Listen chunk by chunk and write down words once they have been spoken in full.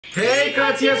Hey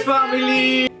Katya's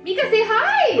family! Meeka, say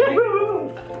hi!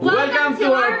 Welcome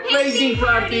to our painting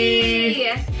party!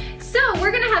 So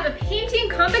we're gonna have a painting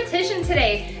competition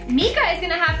today. Meeka is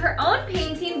gonna have her own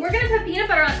painting. We're gonna put peanut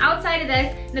butter on the outside of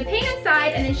this, and the paint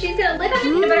inside, and then she's gonna lick on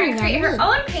the peanut butter and create her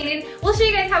own painting. We'll show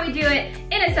you guys how we do it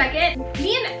in a second.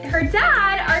 Me and her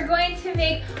dad are going to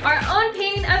make our own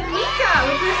painting of Meeka,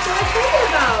 which we're so excited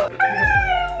about.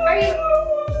 Are you?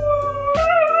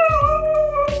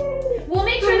 We'll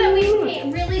make sure that we paint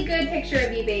a really good picture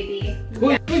of you, baby.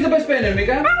 Who's the best painter,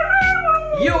 Meeka?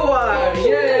 You are!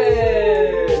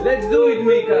 Yeah! Let's do it,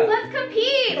 Meeka! Let's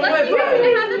compete! Let's see who's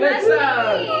gonna have the best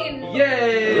painting!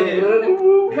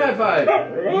 Yeah! High five!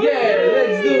 Yeah!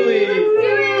 Let's do it!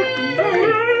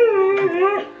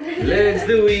 Let's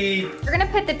do it! We're gonna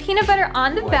put the peanut butter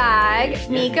on the bag.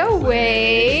 Meeka,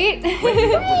 wait.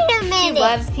 Wait a minute. She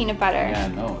loves peanut butter. Yeah,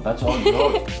 no, that's all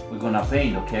yours. We're gonna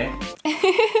paint, okay?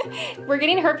 We're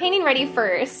getting her painting ready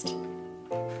first.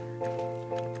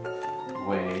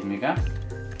 Wait, Meeka.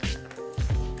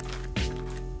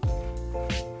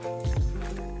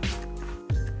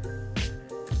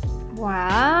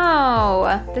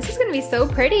 Wow, this is gonna be so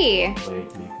pretty. Wait,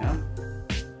 Meeka.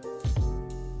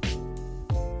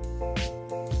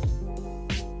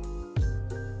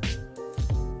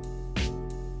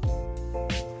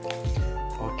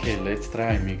 Okay, let's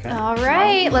try, Meeka. All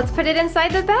right, let's put it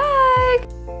inside the bag.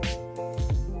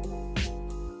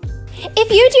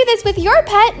 If you do this with your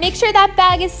pet, make sure that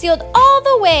bag is sealed all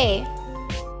the way.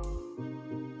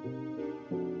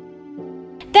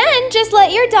 Then just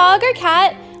let your dog or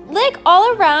cat lick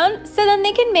all around so then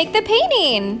they can make the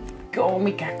painting. Go,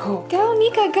 Meeka, go. Go,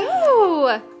 Meeka,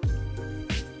 go.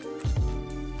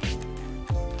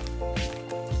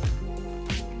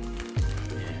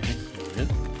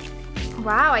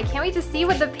 Wow, I can't wait to see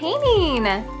what the painting.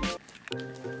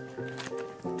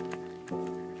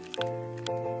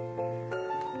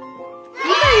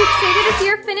 Meeka, are you excited to see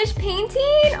your finished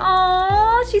painting?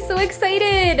 Aw, she's so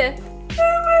excited.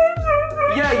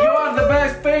 Yeah, you are the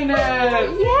best painter!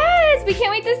 Yes, we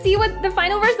can't wait to see what the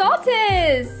final result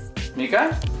is.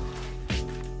 Meeka?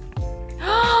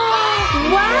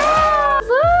 Wow,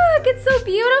 look, it's so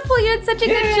beautiful. You did such a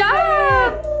good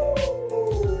job.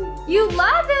 You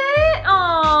love it.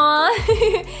 Aw,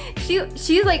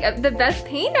 she's like the best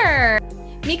painter.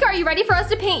 Meeka, are you ready for us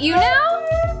to paint you now?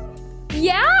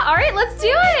 Yeah, all right, let's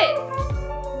do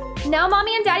it. Now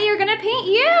mommy and daddy are gonna paint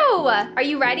you. Are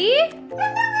you ready?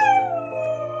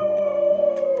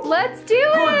 Let's do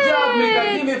it! Good job,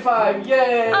 Meeka. Give me 5.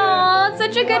 Yay! Aw, it's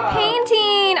such a good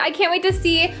painting. I can't wait to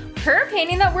see her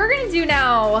painting that we're gonna do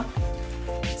now.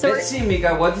 So let's see,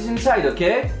 Meeka, what is inside,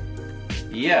 okay?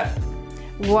 Yeah.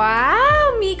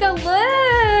 Wow, Meeka,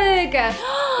 look!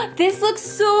 This looks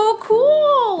so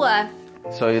cool!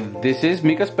 So this is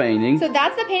Meeka's painting. So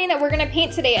that's the painting that we're gonna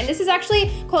paint today, and this is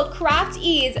actually called Craft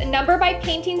Ease number by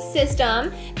painting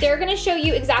system. They're gonna show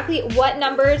you exactly what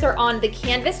numbers are on the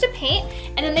canvas to paint,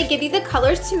 and then they give you the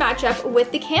colors to match up with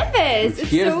the canvas.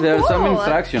 It's so There are cool. some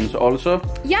instructions also.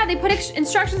 Yeah, they put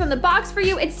instructions on the box for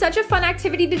you. It's such a fun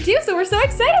activity to do, so we're so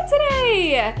excited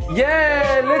today.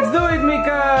 Yeah, let's do it,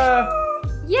 Meeka.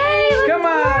 Yay! Come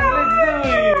on, let's do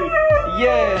it.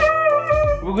 Yeah.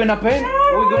 We're gonna paint you,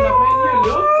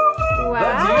 look. Wow.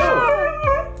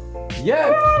 That's you. Yeah.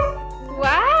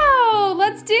 Wow,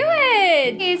 let's do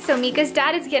it. Okay, so Meeka's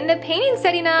dad is getting the painting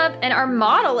setting up and our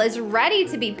model is ready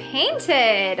to be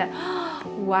painted.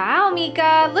 Wow,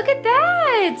 Meeka, look at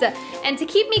that. And to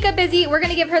keep Meeka busy, we're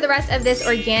gonna give her the rest of this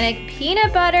organic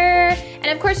peanut butter. And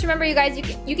of course, remember you guys,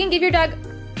 you can give your dog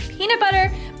peanut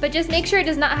butter, but just make sure it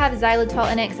does not have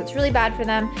xylitol in it because it's really bad for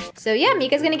them. So yeah,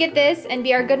 Meeka's gonna get this and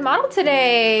be our good model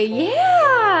today.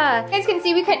 Yeah! You guys can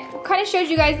see we kind of showed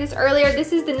you guys this earlier.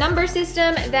 This is the number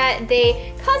system that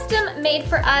they custom made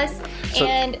for us.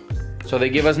 So they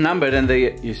give us numbers and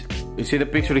you see the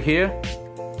picture here?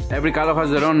 Every color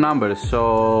has their own number.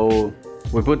 So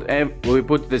we put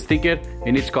the sticker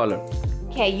in each color.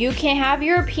 Okay, you can have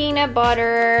your peanut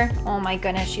butter. Oh my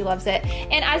goodness, she loves it.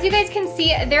 And as you guys can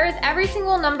see, there is every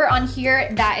single number on here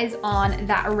that is on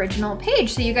that original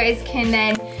page. So you guys can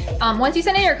then, once you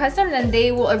send in your custom, then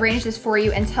they will arrange this for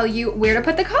you and tell you where to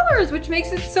put the colors, which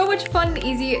makes it so much fun and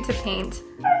easy to paint.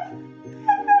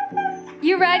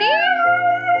 You ready?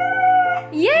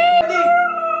 Yay!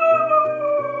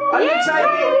 Are you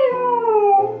excited?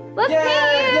 Let's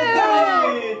paint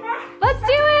you! Let's do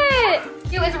it!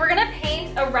 Is we're gonna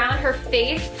paint around her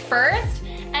face first,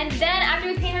 and then after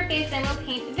we paint her face, then we'll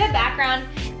paint the background,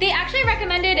 They actually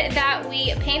recommended that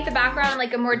we paint the background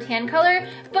like a more tan color,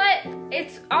 but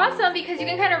it's awesome because you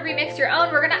can kind of remix your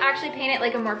own. We're gonna actually paint it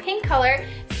like a more pink color,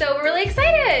 so we're really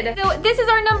excited. So this is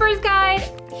our numbers guide.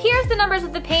 Here's the numbers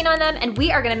with the paint on them, and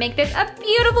we are gonna make this a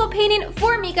beautiful painting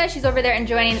for Meeka. She's over there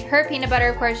enjoying her peanut butter.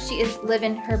 Of course, she is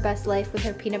living her best life with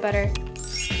her peanut butter.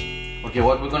 Okay,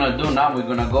 what we're gonna do now, we're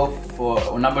gonna go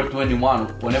for number 21.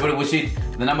 Whenever we see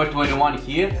the number 21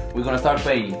 here, we're gonna start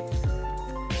painting.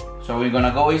 So we're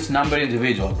gonna go each number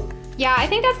individual. Yeah, I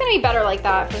think that's gonna be better like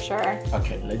that for sure.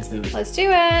 Okay, let's do it. Let's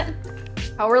do it.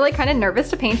 Oh, we're like kind of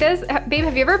nervous to paint this. Babe,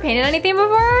 have you ever painted anything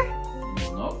before?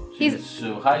 No, since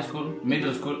high school,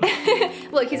 middle school.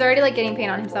 Look, he's already like getting paint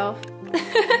on himself.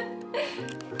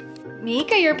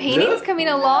 Meeka, your painting's coming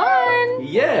along.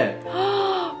 Yeah.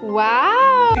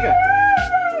 Wow. Meeka.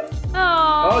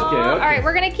 Aww. Okay. All right,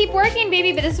 we're gonna keep working,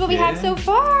 baby, but this is what we have so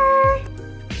far.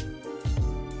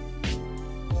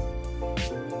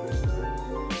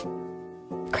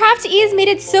 Craft Ease made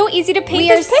it so easy to paint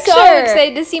this picture. We are so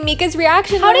excited to see Meeka's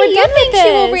reaction. How do you think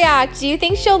she will react? Do you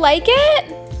think she'll like it?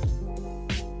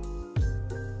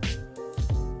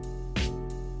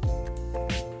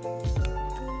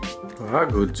 Ah,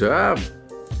 good job.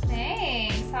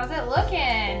 Thanks. How's it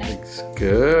looking? Looks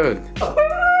good. I'm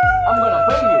gonna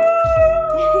pay you.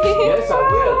 Yes, I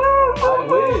will. I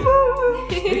will.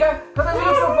 Meeka, how does it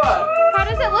look so far? How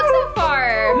does it look so far?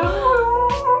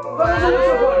 How does it look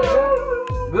so far, Meeka?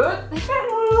 Good?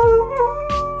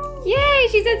 Yay,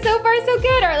 she said so far so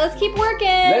good. All right, let's keep working.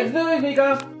 Let's do it,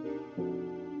 Meeka.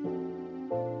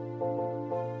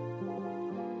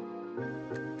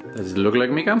 Does it look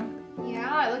like Meeka?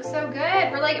 Yeah, it looks so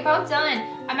good. We're like about done.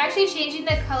 I'm actually changing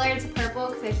the color to purple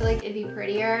because I feel like it'd be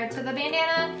prettier to the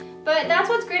bandana. But that's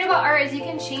what's great about art is you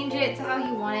can change it to how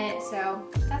you want it. So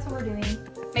that's what we're doing.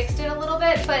 Mixed it a little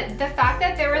bit, but the fact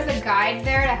that there was a guide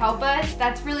there to help us,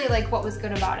 that's really like what was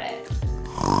good about it.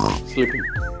 Sleeping.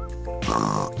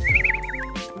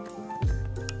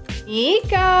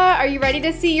 Meeka, are you ready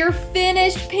to see your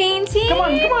finished painting? Come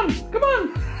on, come on, come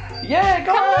on. Yeah,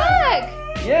 come on. Look.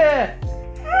 Yeah.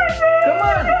 Come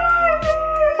on.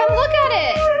 Come look at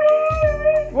it.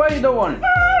 Why you don't want it?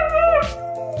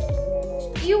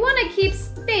 You want to keep,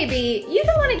 baby, you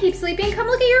don't want to keep sleeping. Come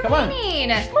look at your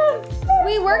painting. Come on.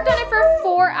 We worked on it for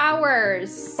 4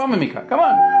 hours. Come on, Meeka, come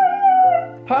on.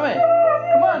 Come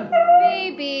on.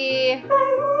 Baby.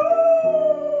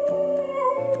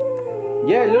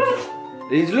 Yeah,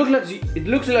 it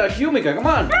looks like you, Meeka, come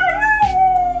on.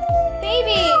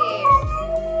 Baby.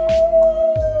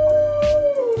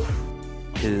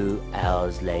 2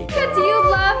 hours later. Do you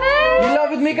love it? You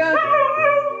love it, Meeka?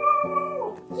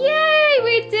 Yay,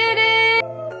 we did it.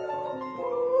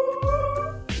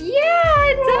 Yeah,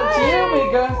 it does. That's you,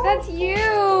 Meeka. That's you.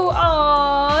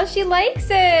 Aw, she likes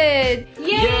it. Yay,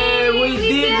 Yeah, we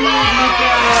did it,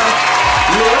 Meeka.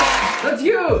 Look, that's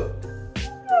you.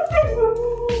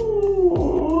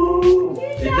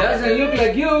 It doesn't look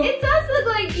like you. It does look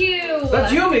like you.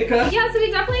 That's you, Meeka. Yeah, so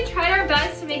we definitely tried our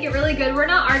best to make it really good. We're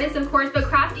not artists, of course, but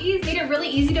Craft Ease made it really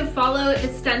easy to follow the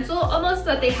stencil almost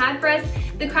that they had for us.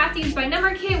 The Craft Ease by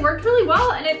number kit worked really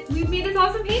well, and we made this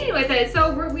awesome painting with it.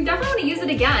 So we definitely want to use it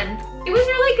again. It was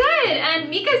really good, and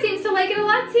Meeka seems to like it a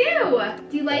lot too.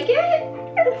 Do you like it?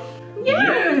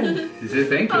 Yeah. She says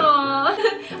thank you. Aww.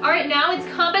 All right, now it's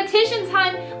competition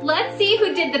time. Let's see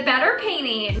who did the better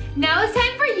painting. Now it's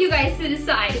time for you guys to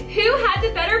decide who had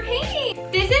the better painting.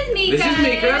 This is Meeka's. This is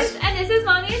Meeka's. And this is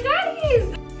Mommy and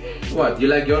Daddy's. What, you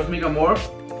like yours, Meeka, more?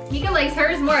 Meeka likes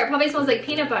hers more. It probably smells like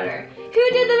peanut butter. Who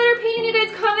did the better painting? You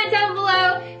guys comment down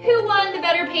below. Who won the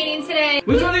better painting today?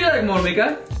 Which one do you like more,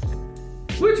 Meeka?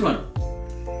 Which one?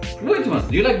 Which one?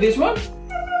 Do you like this one?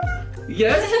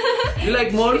 Yes? You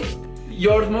like more?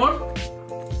 Yours more?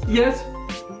 Yes?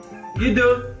 You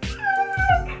do?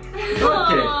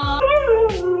 Okay.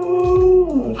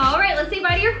 Alright, let's say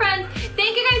bye to your friends.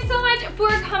 Thank you guys so much for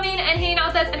coming and hanging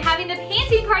out with us and having the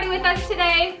painting party with us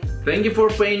today. Thank you for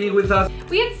painting with us.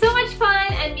 We had so much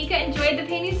fun and Meeka enjoyed the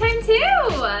painting time too.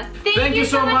 Thank you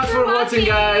so much for watching,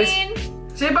 guys.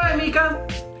 Say bye, Meeka.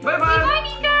 Bye bye. Say bye,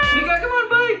 Meeka. Meeka, come on,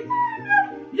 bye.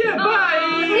 Yeah,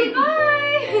 bye. Say bye.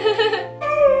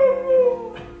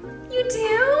 You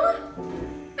do?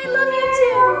 I love you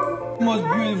too. Most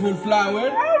beautiful flower.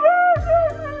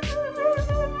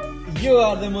 You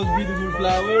are the most beautiful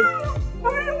flower.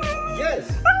 Yes.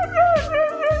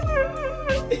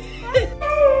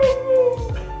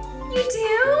 You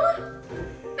do?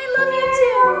 I love you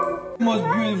too. Most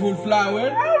beautiful flower.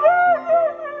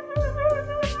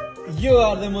 You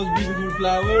are the most beautiful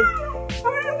flower.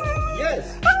 Yes.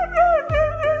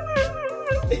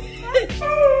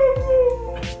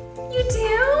 You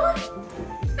do?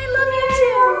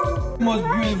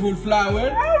 beautiful flower.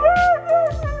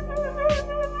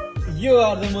 You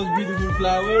are the most beautiful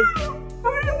flower.